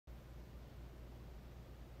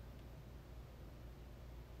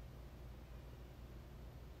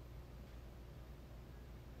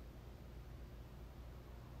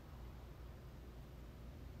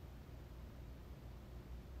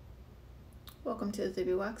Welcome to the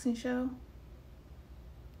 3B Waxing Show.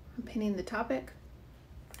 I'm pinning the topic.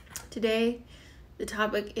 Today, the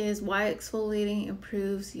topic is why exfoliating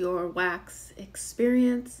improves your wax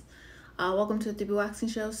experience. Welcome to the 3B Waxing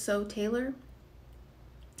Show, So Taylor.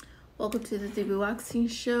 Welcome to the 3B Waxing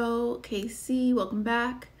Show, KC. Welcome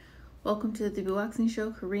back. Welcome to the 3B Waxing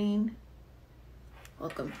Show, Kareen.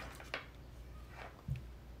 Welcome.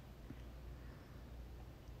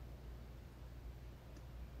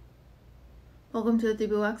 Welcome to the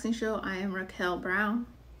 3B Waxing Show. I am Raquel Brown.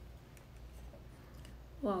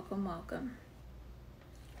 Welcome, welcome.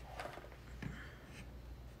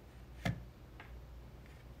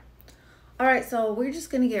 All right, so we're just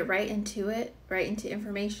gonna get right into it, right into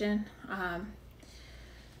information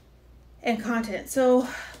and content. So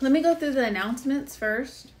let me go through the announcements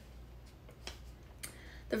first.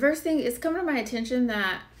 The first thing is coming to my attention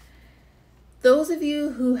that those of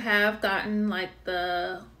you who have gotten like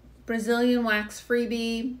the Brazilian wax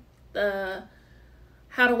freebie, the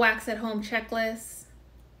how to wax at home checklist,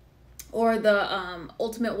 or the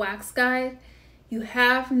ultimate wax guide, you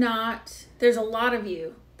have not, there's a lot of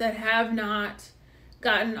you that have not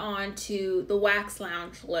gotten onto the wax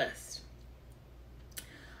lounge list.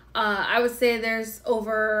 I would say there's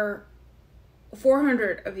over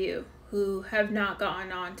 400 of you who have not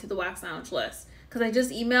gotten onto the wax lounge list, because I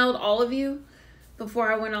just emailed all of you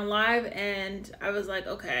before I went on live, and I was like,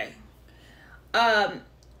 okay,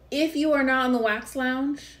 if you are not on the wax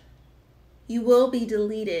lounge, you will be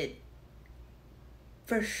deleted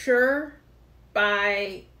for sure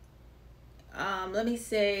by let me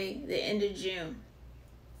say the end of June.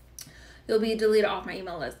 You'll be deleted off my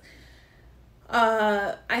email list.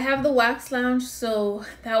 I have the wax lounge, so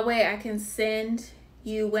that way I can send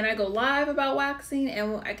you when I go live about waxing,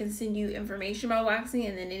 and I can send you information about waxing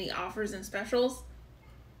and then any offers and specials.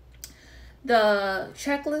 The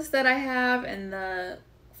checklist that I have and the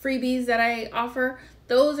freebies that I offer,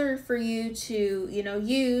 those are for you to,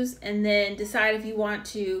 use and then decide if you want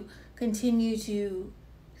to continue to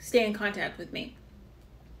stay in contact with me.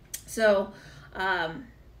 So,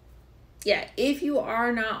 yeah, if you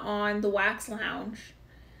are not on the wax lounge,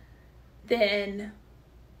 then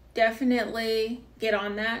definitely get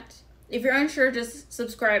on that. If you're unsure, just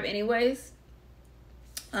subscribe anyways.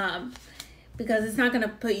 Because it's not going to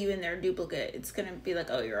put you in there duplicate. It's going to be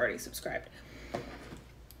like, oh, you're already subscribed.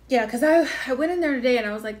 Yeah, because I went in there today and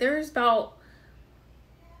I was like, there's about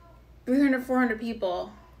 300, 400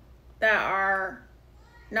 people that are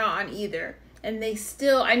not on either. And they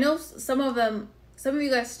still, I know some of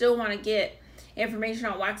you guys still want to get information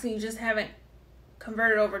on waxing. You just haven't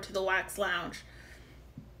converted over to the wax lounge,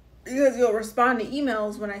 because you'll respond to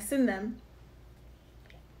emails when I send them.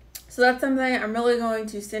 So that's something I'm really going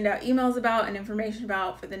to send out emails about and information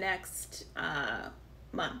about for the next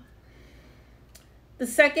month. The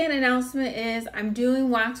second announcement is I'm doing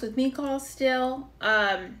Wax With Me calls still.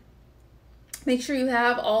 Make sure you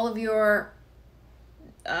have all of your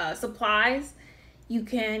supplies. You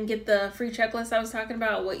can get the free checklist I was talking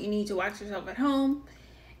about, what you need to wax yourself at home.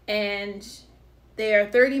 And they are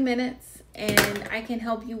 30 minutes, and I can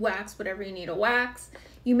help you wax whatever you need to wax.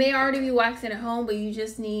 You may already be waxing at home, but you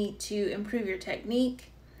just need to improve your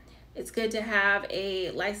technique. It's good to have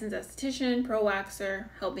a licensed esthetician, pro waxer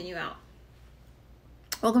helping you out.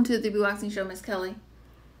 Welcome to the 3B Waxing Show, Miss Kelly.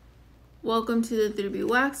 Welcome to the 3B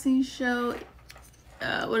Waxing Show.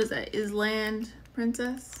 What is that? Island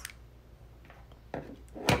Princess?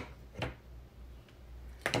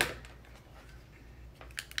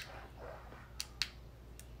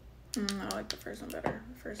 I like the first one better,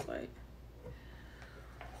 the first light.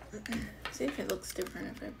 See if it looks different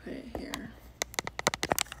if I put it here.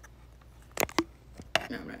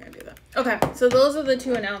 No, I'm not gonna do that. Okay, so those are the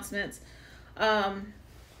two announcements.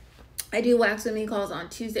 I do Wax With Me calls on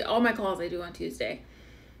Tuesday. All my calls I do on Tuesday.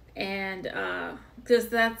 And because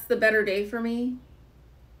that's the better day for me.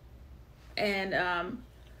 And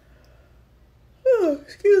oh,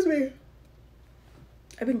 excuse me.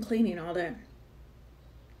 I've been cleaning all day.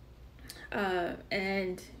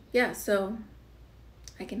 And yeah, so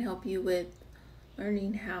I can help you with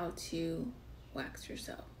learning how to wax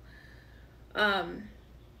yourself. Yeah.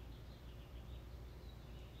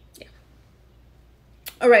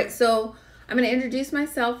 All right, so I'm going to introduce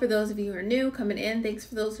myself for those of you who are new coming in. Thanks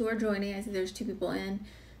for those who are joining. I see there's 2 people in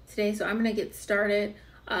today, so I'm going to get started.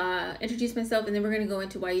 Introduce myself, and then we're going to go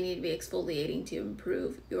into why you need to be exfoliating to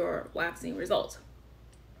improve your waxing results.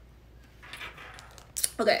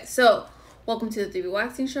 Okay, so welcome to the 3B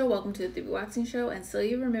Waxing Show. Welcome to the 3B Waxing Show. And so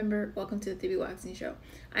you remember, welcome to the 3B Waxing Show.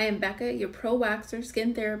 I am Becca, your pro waxer,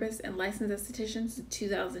 skin therapist, and licensed esthetician since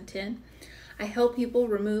 2010. I help people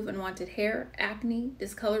remove unwanted hair, acne,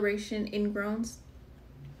 discoloration, ingrowns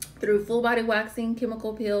through full body waxing,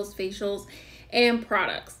 chemical peels, facials, and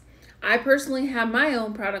products. I personally have my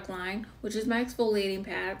own product line, which is my exfoliating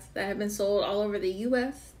pads that have been sold all over the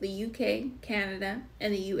US, the UK, Canada,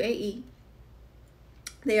 and the UAE.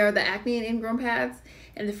 They are the acne and ingrown pads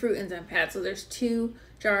and the fruit enzyme pads. So there's 2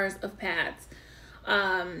 jars of pads.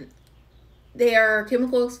 They are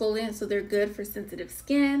chemical exfoliants, so they're good for sensitive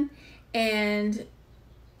skin, and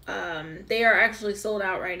they are actually sold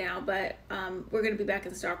out right now, but we're going to be back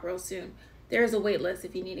in stock real soon. There is a wait list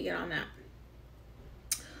if you need to get on that.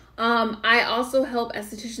 I also help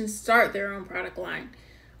estheticians start their own product line.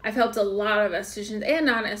 I've helped a lot of estheticians and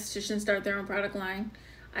non-estheticians start their own product line.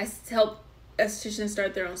 I help estheticians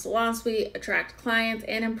start their own salon suite, attract clients,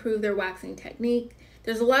 and improve their waxing technique.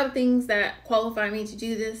 There's a lot of things that qualify me to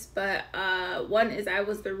do this, but one is I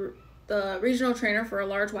was the regional trainer for a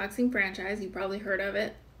large waxing franchise. You probably heard of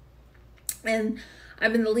it. And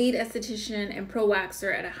I've been the lead esthetician and pro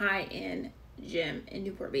waxer at a high-end gym in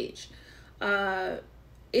Newport Beach.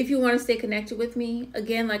 If you want to stay connected with me,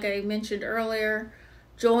 again, like I mentioned earlier,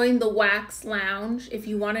 join the Wax Lounge if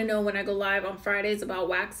you want to know when I go live on Fridays about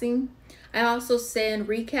waxing. I also send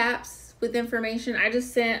recaps with information. I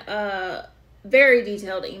just sent a very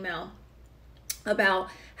detailed email about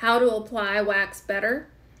how to apply wax better.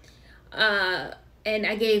 And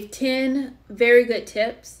I gave 10 very good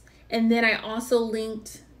tips. And then I also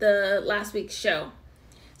linked the last week's show.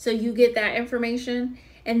 So you get that information.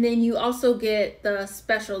 And then you also get the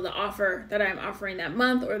special, the offer that I'm offering that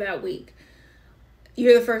month or that week.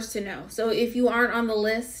 You're the first to know. So if you aren't on the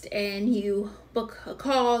list and you book a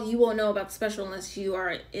call, you won't know about the special unless you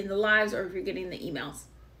are in the lives or if you're getting the emails.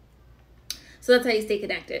 So that's how you stay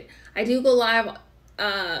connected. I do go live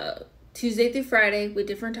Tuesday through Friday with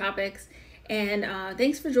different topics. And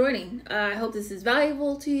thanks for joining. I hope this is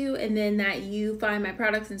valuable to you and then that you find my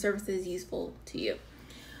products and services useful to you.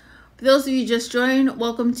 For those of you just joined,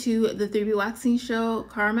 welcome to the 3B Waxing Show,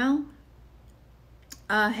 Carmel.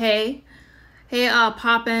 Hey,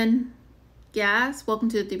 Poppin' Gas, welcome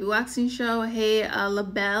to the 3B Waxing Show. Hey,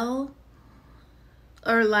 Labelle,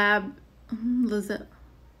 or Lab, Lizette.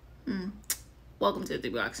 Welcome to the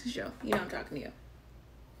 3B Waxing Show. You know I'm talking to you.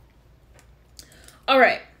 All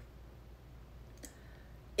right.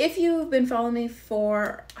 If you've been following me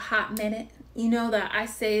for a hot minute, you know that I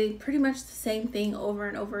say pretty much the same thing over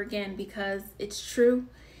and over again because it's true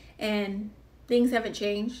and things haven't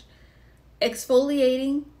changed.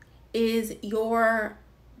 Exfoliating is your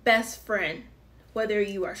best friend. Whether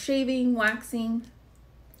you are shaving, waxing,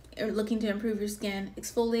 or looking to improve your skin,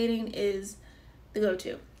 exfoliating is the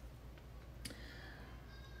go-to.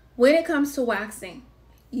 When it comes to waxing,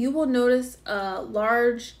 you will notice a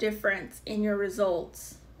large difference in your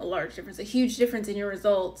results. A huge difference in your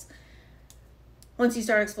results once you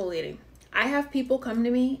start exfoliating. I have people come to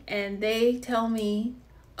me and they tell me,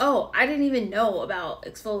 oh, I didn't even know about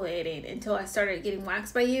exfoliating until I started getting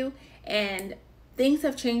waxed by you, and things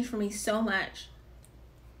have changed for me so much.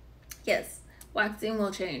 Yes, waxing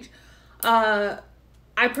will change. I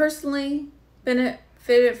personally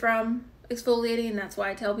benefited from exfoliating, and that's why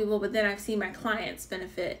I tell people, but then I've seen my clients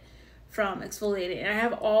benefit from exfoliating. And I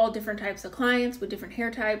have all different types of clients with different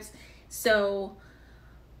hair types. So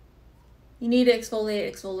you need to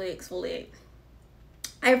exfoliate, exfoliate, exfoliate.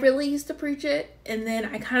 I really used to preach it, and then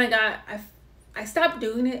I kind of I stopped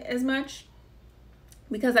doing it as much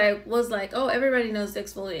because I was like, oh, everybody knows to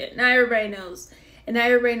exfoliate. Not everybody knows, and not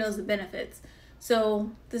everybody knows the benefits.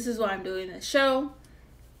 So this is why I'm doing this show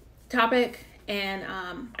topic, and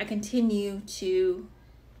I continue to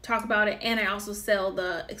talk about it, and I also sell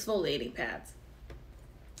the exfoliating pads.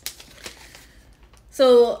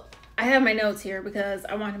 So I have my notes here because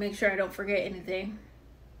I want to make sure I don't forget anything.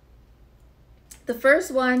 The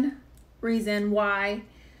first reason why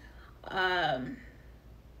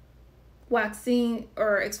waxing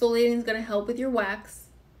or exfoliating is going to help with your wax,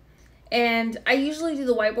 and I usually do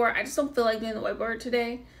the whiteboard. I just don't feel like doing the whiteboard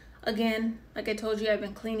today. Again, like I told you, I've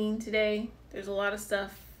been cleaning today. There's a lot of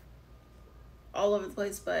stuff all over the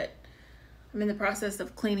place, but I'm in the process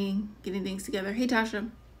of cleaning, getting things together. Hey, Tasha.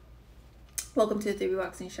 Welcome to the 3B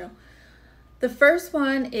Waxing Show. The first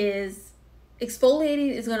one is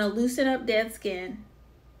exfoliating is going to loosen up dead skin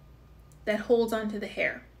that holds onto the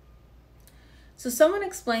hair. So someone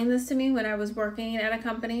explained this to me when I was working at a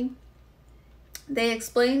company. They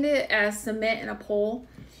explained it as cement in a pole,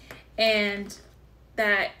 and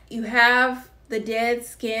that you have the dead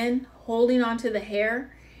skin holding onto the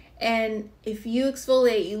hair, and if you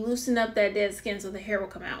exfoliate, you loosen up that dead skin so the hair will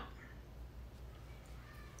come out.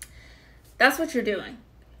 That's what you're doing.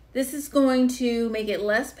 This is going to make it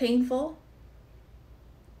less painful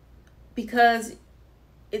because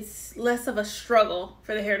it's less of a struggle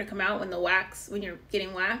for the hair to come out when you're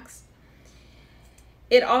getting wax.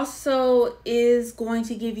 It also is going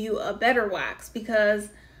to give you a better wax because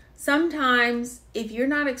sometimes if you're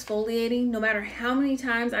not exfoliating, no matter how many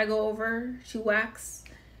times I go over to wax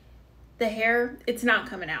the hair, it's not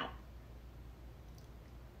coming out.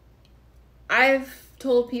 I've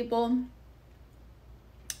told people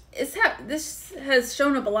this has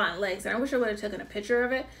shown up a lot in legs, and I wish I would have taken a picture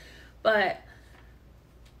of it, but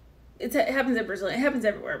it happens in Brazil. It happens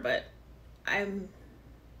everywhere, but I'm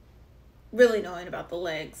really knowing about the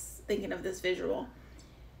legs, thinking of this visual.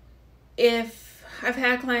 If I've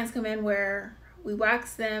had clients come in where we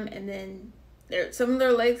wax them and then some of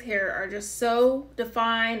their legs hair are just so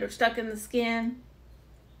defined or stuck in the skin,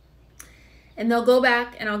 and they'll go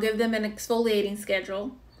back and I'll give them an exfoliating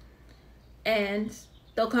schedule and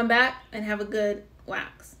they'll come back and have a good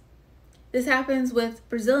wax. This happens with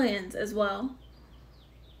Brazilians as well.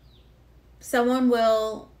 Someone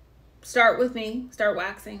will start with me, start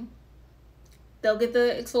waxing. They'll get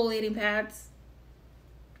the exfoliating pads,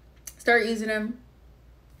 start using them.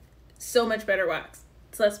 So much better wax.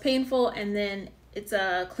 It's less painful, and then it's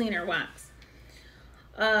a cleaner wax.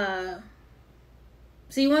 So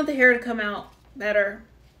you want the hair to come out better,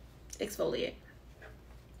 exfoliate.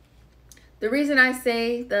 The reason I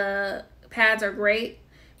say the pads are great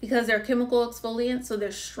because they're chemical exfoliants, so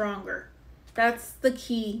they're stronger. That's the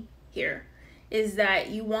key here, is that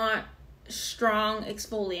you want strong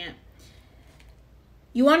exfoliant.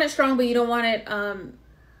 You want it strong, but you don't want it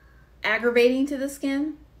aggravating to the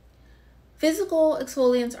skin. Physical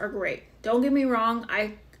exfoliants are great. Don't get me wrong.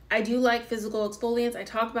 I do like physical exfoliants. I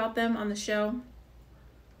talk about them on the show.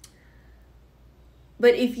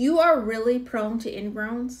 But if you are really prone to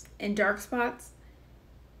ingrowns and dark spots,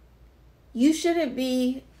 you shouldn't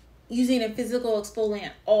be using a physical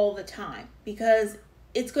exfoliant all the time because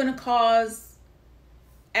it's going to cause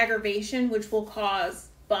aggravation, which will cause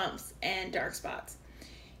bumps and dark spots.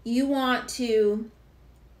 You want to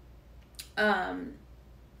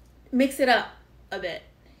mix it up a bit,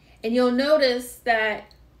 and you'll notice that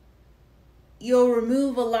you'll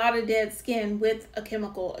remove a lot of dead skin with a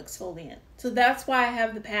chemical exfoliant. So that's why I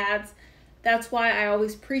have the pads. That's why I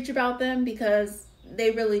always preach about them, because they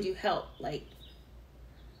really do help. Like,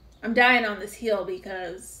 I'm dying on this hill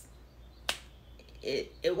because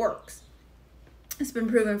it works. It's been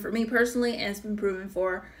proven for me personally, and it's been proven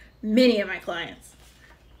for many of my clients.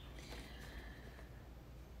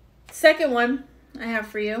 Second one I have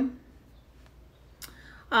for you.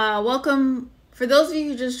 Welcome, for those of you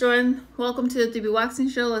who just joined, welcome to the 3B Waxing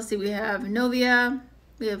Show. Let's see, we have Novia,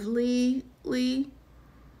 we have Lee.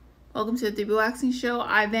 Welcome to the 3B Waxing Show.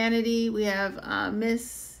 iVanity, we have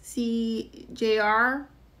Miss CJR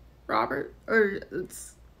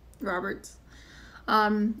Roberts.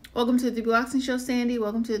 Welcome to the 3B Waxing Show, Sandy.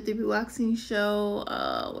 Welcome to the 3B Waxing Show.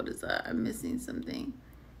 What is that? I'm missing something.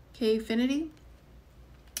 Kfinity.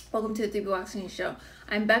 Welcome to the 3B Waxing Show.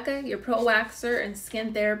 I'm Becca, your pro waxer and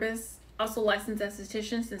skin therapist, also licensed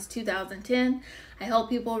esthetician since 2010. I help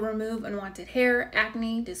people remove unwanted hair,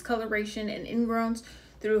 acne, discoloration, and ingrowns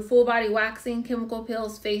through full body waxing, chemical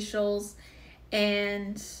peels, facials,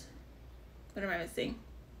 and what am I missing?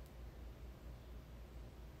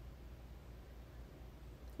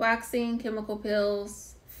 Waxing, chemical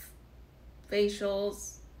peels,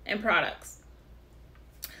 facials, and products.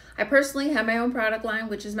 I personally have my own product line,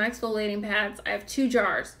 which is my exfoliating pads. I have 2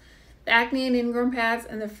 jars, the acne and ingrown pads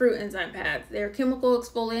and the fruit enzyme pads. They're chemical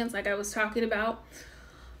exfoliants, like I was talking about.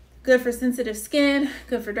 Good for sensitive skin,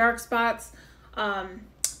 good for dark spots.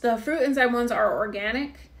 The fruit enzyme ones are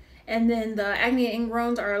organic, and then the acne and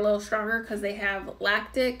ingrowns are a little stronger because they have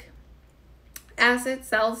lactic acid,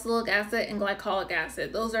 salicylic acid, and glycolic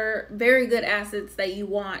acid. Those are very good acids that you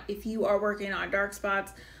want if you are working on dark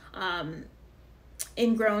spots,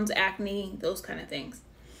 ingrowns, acne, those kind of things.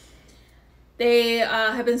 They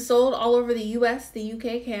have been sold all over the US, the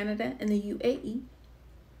UK, Canada, and the UAE.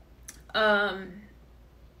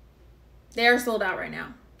 They are sold out right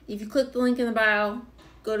now. If you click the link in the bio,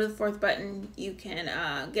 go to the 4th button, you can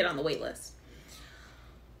get on the wait list.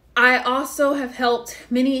 I also have helped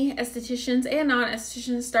many estheticians and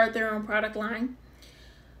non-estheticians start their own product line,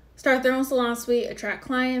 start their own salon suite, attract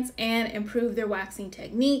clients, and improve their waxing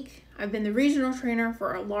technique. I've been the regional trainer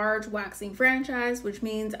for a large waxing franchise, which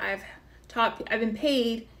means I've been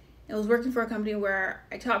paid and was working for a company where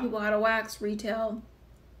I taught people how to wax, retail,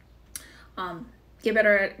 get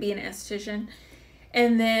better at being an esthetician.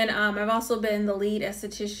 And then I've also been the lead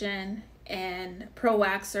esthetician and pro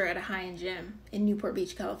waxer at a high-end gym in Newport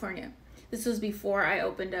Beach, California. This was before I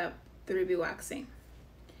opened up 3B Waxing.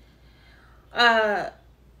 I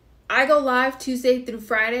go live Tuesday through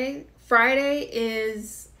Friday. Friday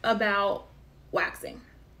is about waxing.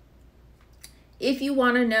 If you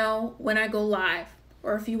want to know when I go live,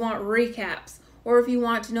 or if you want recaps, or if you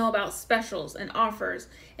want to know about specials and offers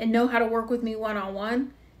and know how to work with me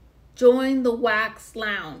one-on-one, join the Wax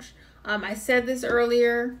Lounge. I said this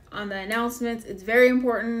earlier on the announcements. It's very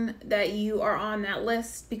important that you are on that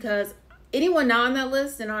list, because anyone not on that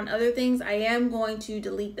list and on other things, I am going to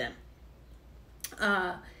delete them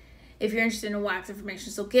if you're interested in wax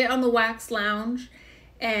information. So get on the Wax Lounge,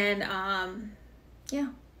 and yeah.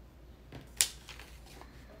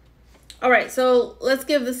 All right, so let's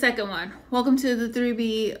give the second one. Welcome to the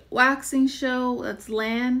 3B Waxing Show. That's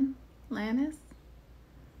Lannis.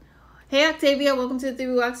 Hey, Octavia, welcome to the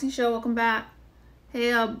 3B Waxing Show. Welcome back.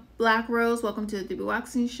 Hey, Black Rose, welcome to the 3B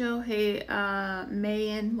Waxing Show. Hey,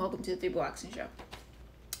 Mayan, welcome to the 3B Waxing Show.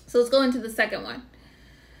 So let's go into the second one.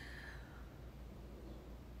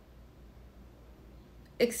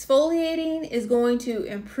 Exfoliating is going to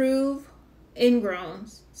improve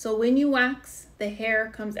ingrowns. So when you wax, the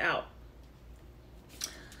hair comes out.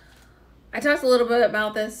 I talked a little bit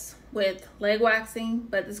about this with leg waxing,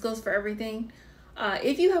 but this goes for everything.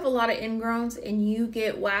 If you have a lot of ingrowns and you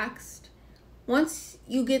get waxed, once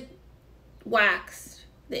you get waxed,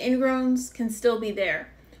 the ingrowns can still be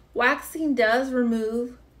there. Waxing does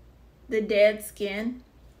remove the dead skin.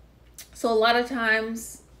 So a lot of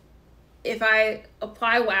times, if I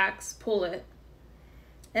apply wax, pull it,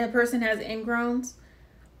 and a person has ingrowns,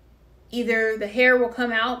 either the hair will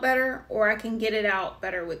come out better or I can get it out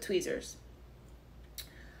better with tweezers.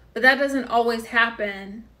 But that doesn't always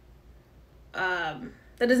happen.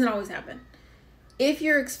 If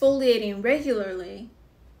you're exfoliating regularly,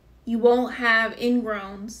 you won't have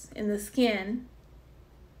ingrowns in the skin.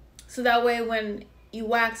 So that way when you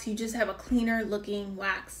wax, you just have a cleaner looking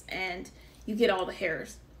wax and you get all the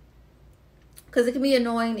hairs. Because it can be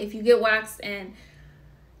annoying if you get waxed and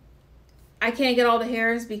I can't get all the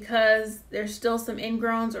hairs because there's still some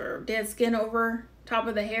ingrowns or dead skin over top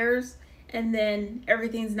of the hairs, and then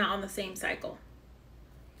everything's not on the same cycle.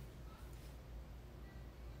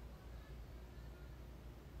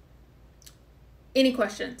 Any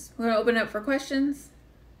questions? We're going to open up for questions.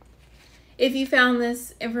 If you found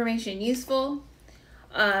this information useful,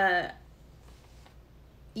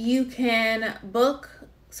 you can book.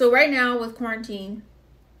 So right now with quarantine,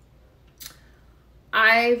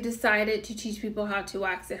 I've decided to teach people how to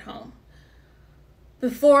wax at home.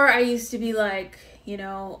 Before, I used to be like, you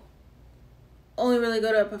know, only really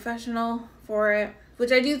go to a professional for it,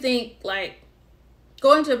 which I do think, like,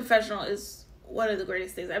 going to a professional is one of the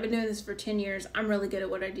greatest things. I've been doing this for 10 years. I'm really good at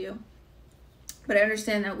what I do. But I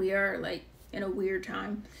understand that we are, like, in a weird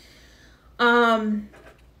time.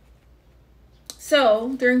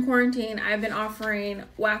 So during quarantine, I've been offering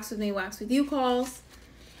Wax With Me, Wax With You calls,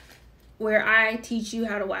 where I teach you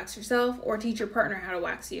how to wax yourself or teach your partner how to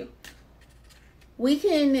wax you. We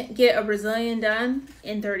can get a Brazilian done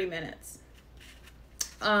in 30 minutes.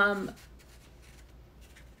 I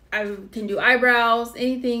can do eyebrows,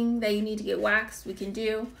 anything that you need to get waxed, we can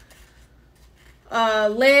do.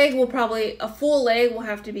 Leg will probably, a full leg will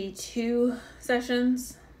have to be 2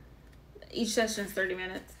 sessions. Each session is 30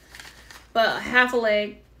 minutes. But half a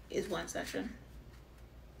leg is 1 session.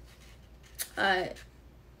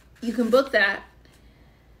 You can book that.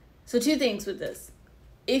 So 2 things with this.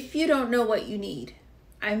 If you don't know what you need,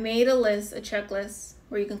 I made a list, a checklist,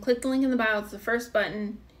 where you can click the link in the bio. It's the first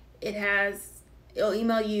button. It'll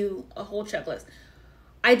email you a whole checklist.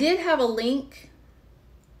 I did have a link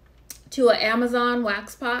to an Amazon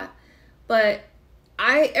wax pot, but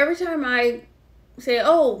every time I say,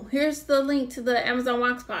 oh, here's the link to the Amazon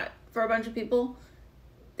wax pot for a bunch of people,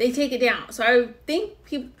 they take it down. So I think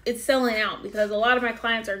it's selling out because a lot of my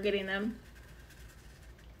clients are getting them.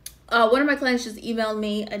 One of my clients just emailed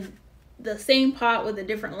me the same pot with a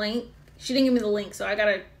different link. She didn't give me the link, so I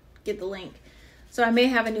gotta get the link. So I may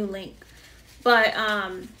have a new link. But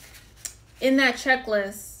in that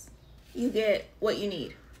checklist, you get what you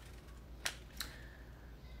need.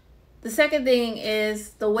 The second thing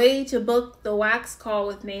is, the way to book the wax call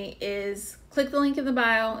with me is click the link in the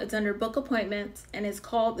bio. It's under book appointments and it's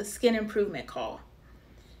called the Skin Improvement Call.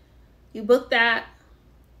 You book that.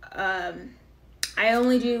 I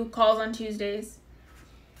only do calls on Tuesdays.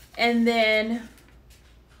 And then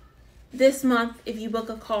this month, if you book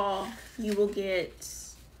a call, you will get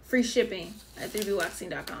free shipping at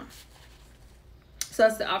 3bwaxing.com. So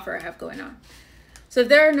that's the offer I have going on. So if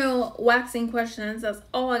there are no waxing questions, that's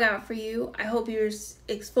all I got for you. I hope you're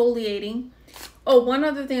exfoliating. Oh, one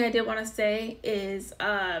other thing I did want to say is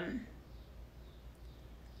I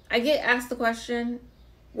get asked the question,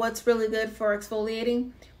 what's really good for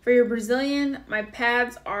exfoliating? For your Brazilian, my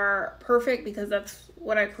pads are perfect because that's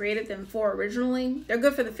what I created them for originally. They're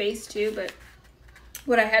good for the face too, but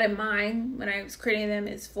what I had in mind when I was creating them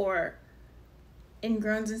is for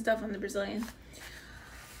ingrowns and stuff on the Brazilian.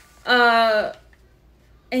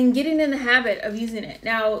 And getting in the habit of using it.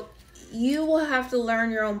 Now, you will have to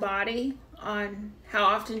learn your own body on how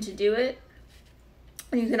often to do it.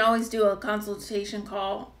 And you can always do a consultation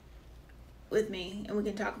call with me and we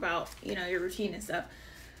can talk about, you know, your routine and stuff.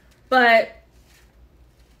 But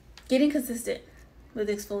getting consistent with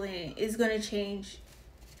exfoliating is going to change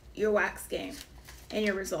your wax game and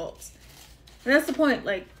your results. And that's the point.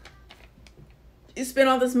 Like, you spend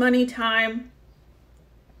all this money, time.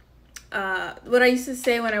 What I used to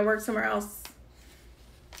say when I worked somewhere else,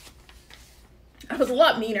 I was a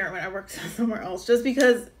lot meaner when I worked somewhere else, just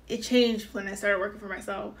because it changed when I started working for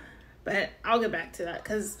myself. But I'll get back to that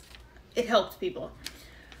because it helped people.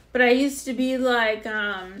 But I used to be like,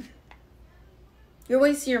 you're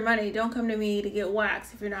wasting your money. Don't come to me to get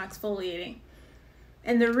wax if you're not exfoliating.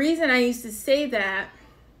 And the reason I used to say that,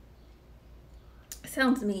 it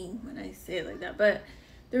sounds mean when I say it like that, but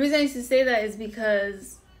the reason I used to say that is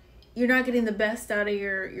because you're not getting the best out of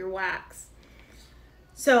your wax.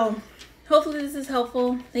 So hopefully this is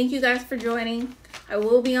helpful. Thank you guys for joining. I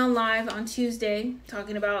will be on live on Tuesday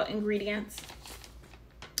talking about ingredients.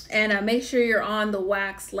 And make sure you're on the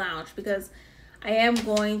Wax Lounge because I am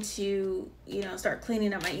going to, you know, start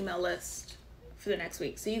cleaning up my email list for the next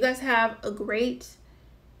week. So you guys have a great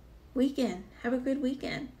weekend. Have a good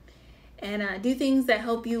weekend. And do things that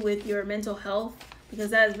help you with your mental health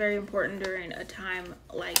because that is very important during a time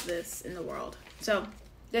like this in the world. So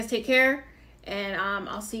you guys take care and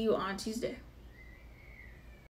I'll see you on Tuesday.